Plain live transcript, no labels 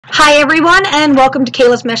Hi everyone, and welcome to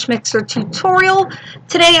Kayla's meshmixer tutorial.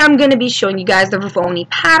 Today I'm going to be showing you guys the voroni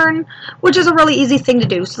pattern, which is a really easy thing to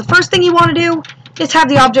do. So the first thing you want to do is have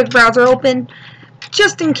the object browser open,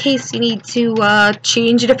 just in case you need to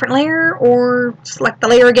change a different layer or select the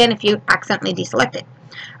layer again if you accidentally deselect it.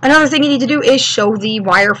 Another thing you need to do is show the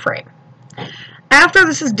wireframe. After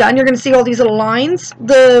this is done, you're going to see all these little lines.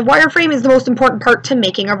 The wireframe is the most important part to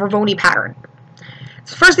making a voroni pattern.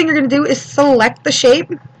 So first thing you're going to do is select the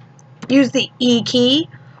shape. Use the E key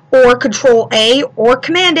or Control A or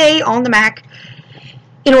Command A on the Mac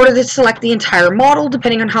in order to select the entire model,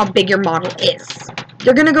 depending on how big your model is.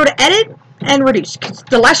 You're going to go to Edit and Reduce, because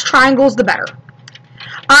the less triangles, the better.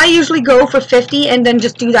 I usually go for 50 and then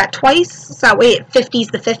just do that twice, so that way it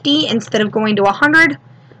 50s the 50 instead of going to 100,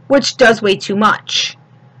 which does way too much.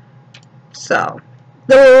 So,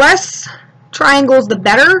 the less triangles, the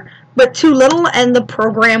better, but too little and the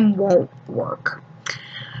program won't work.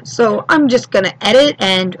 So I'm just going to edit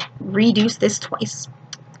and reduce this twice.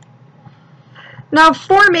 Now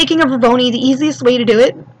for making a voroni, the easiest way to do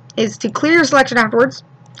it is to clear your selection afterwards,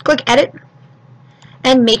 click Edit,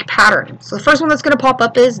 and Make Pattern. So the first one that's going to pop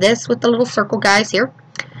up is this with the little circle guys here,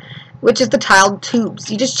 which is the tiled tubes.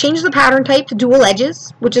 You just change the pattern type to dual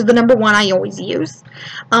edges, which is the number one I always use.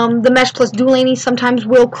 The mesh plus dual any sometimes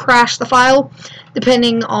will crash the file,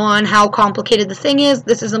 depending on how complicated the thing is.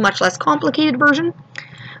 This is a much less complicated version,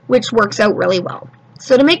 which works out really well.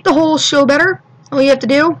 So to make the holes show better, all you have to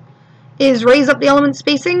do is raise up the element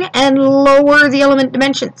spacing and lower the element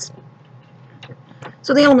dimensions.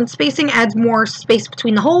 So the element spacing adds more space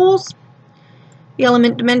between the holes. The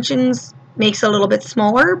element dimensions makes it a little bit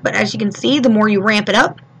smaller, but as you can see, the more you ramp it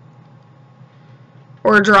up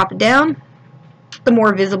or drop it down, the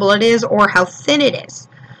more visible it is or how thin it is.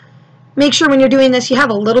 Make sure when you're doing this you have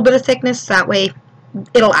a little bit of thickness, that way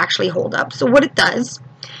it'll actually hold up. So what it does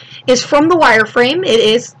is from the wireframe, it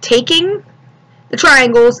is taking the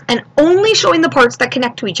triangles and only showing the parts that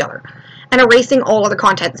connect to each other and erasing all other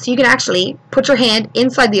content. So you can actually put your hand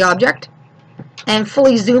inside the object and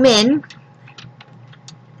fully zoom in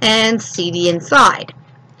and see the inside,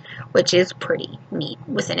 which is pretty neat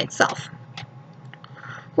within itself.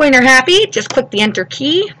 When you're happy, just click the Enter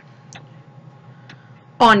key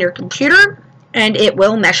on your computer and it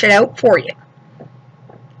will mesh it out for you.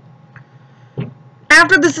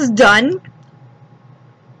 After this is done,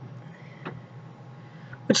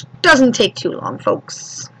 which doesn't take too long,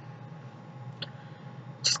 folks,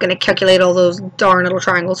 just going to calculate all those darn little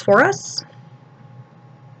triangles for us.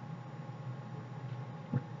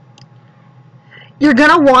 You're going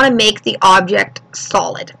to want to make the object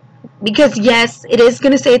solid, because yes, it is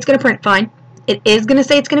going to say it's going to print fine. It is going to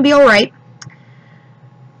say it's going to be alright,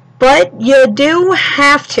 but you do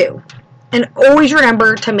have to. And always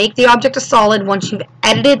remember to make the object a solid once you've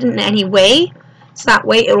edited in any way, so that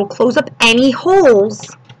way it will close up any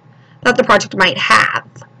holes that the project might have.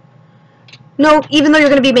 Note, even though you're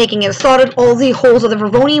going to be making it solid, all the holes of the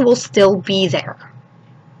voroni will still be there.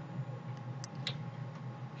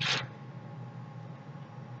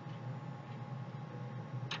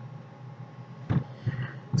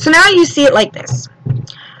 So now you see it like this.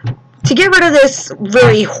 To get rid of this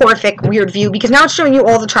very horrific, weird view, because now it's showing you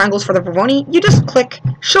all the triangles for the voroni, you just click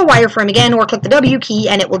Show Wireframe again, or click the W key,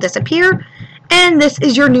 and it will disappear, and this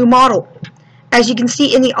is your new model. As you can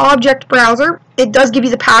see in the object browser, it does give you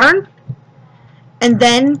the pattern, and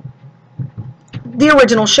then the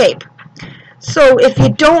original shape. So if you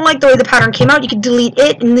don't like the way the pattern came out, you can delete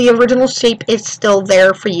it, and the original shape is still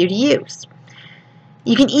there for you to use.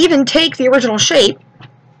 You can even take the original shape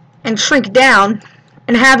and shrink it down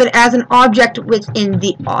and have it as an object within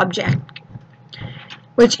the object,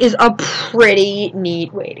 which is a pretty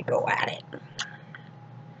neat way to go at it.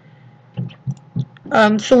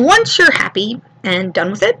 So once you're happy and done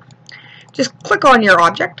with it, just click on your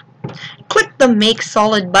object, click the Make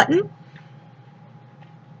Solid button,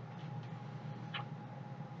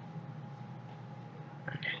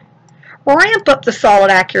 ramp up the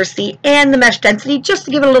solid accuracy and the mesh density just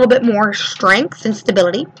to give it a little bit more strength and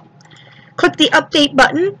stability. Click the Update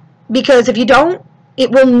button, because if you don't, it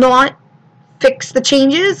will not fix the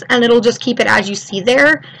changes and it'll just keep it as you see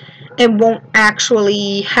there. It won't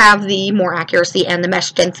actually have the more accuracy and the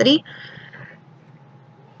mesh density.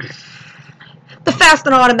 The fast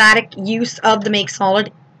and automatic use of the Make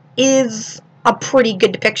Solid is a pretty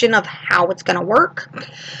good depiction of how it's going to work.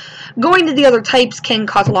 Going to the other types can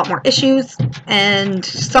cause a lot more issues and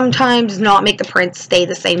sometimes not make the print stay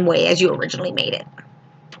the same way as you originally made it.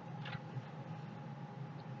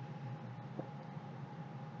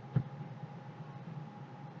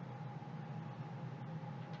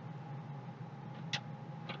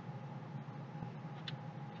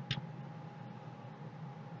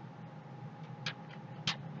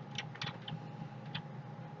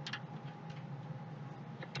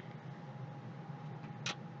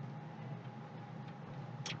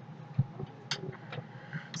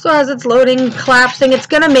 So as it's loading, collapsing, it's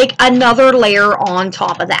going to make another layer on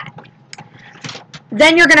top of that.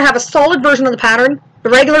 Then you're going to have a solid version of the pattern, the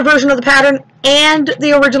regular version of the pattern, and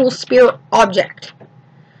the original sphere object.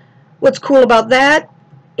 What's cool about that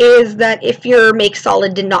is that if your make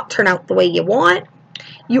solid did not turn out the way you want,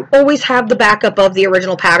 you always have the backup of the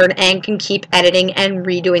original pattern and can keep editing and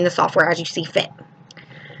redoing the software as you see fit.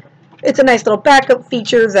 It's a nice little backup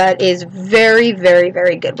feature that is very, very,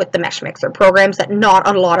 very good with the meshmixer programs that not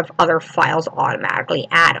a lot of other files automatically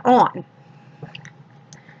add on.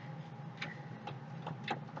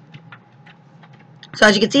 So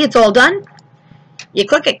as you can see, it's all done. You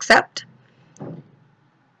click accept,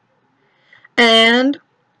 and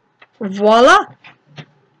voila.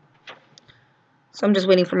 So I'm just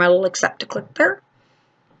waiting for my little accept to click there.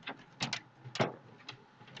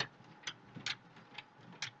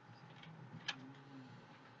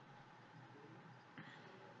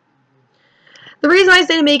 The reason I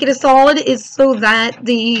say to make it a solid is so that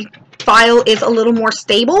the file is a little more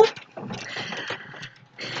stable,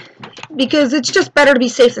 because it's just better to be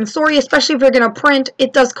safe than sorry, especially if you're going to print.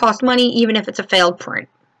 It does cost money even if it's a failed print.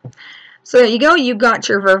 So there you go, you've got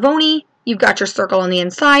your voroni, you've got your circle on the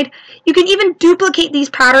inside. You can even duplicate these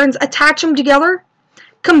patterns, attach them together,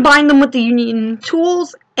 combine them with the union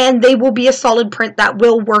tools, and they will be a solid print that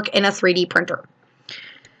will work in a 3D printer.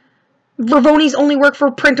 Voronis only work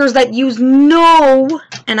for printers that use no,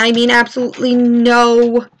 and I mean absolutely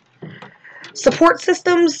no, support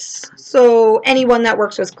systems. So anyone that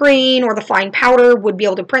works with grain or the fine powder would be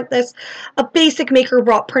able to print this. A basic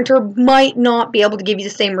maker-bought printer might not be able to give you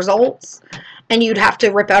the same results, and you'd have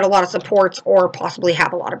to rip out a lot of supports or possibly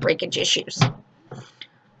have a lot of breakage issues.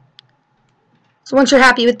 So once you're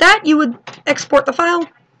happy with that, you would export the file,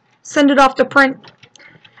 send it off to print,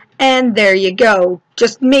 and there you go.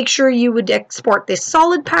 Just make sure you would export this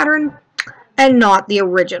solid pattern and not the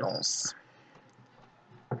originals.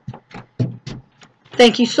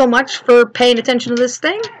 Thank you so much for paying attention to this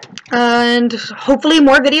thing, and hopefully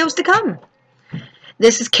more videos to come.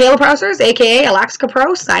 This is Kayla Processors, aka Alaska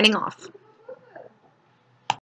Pro, signing off.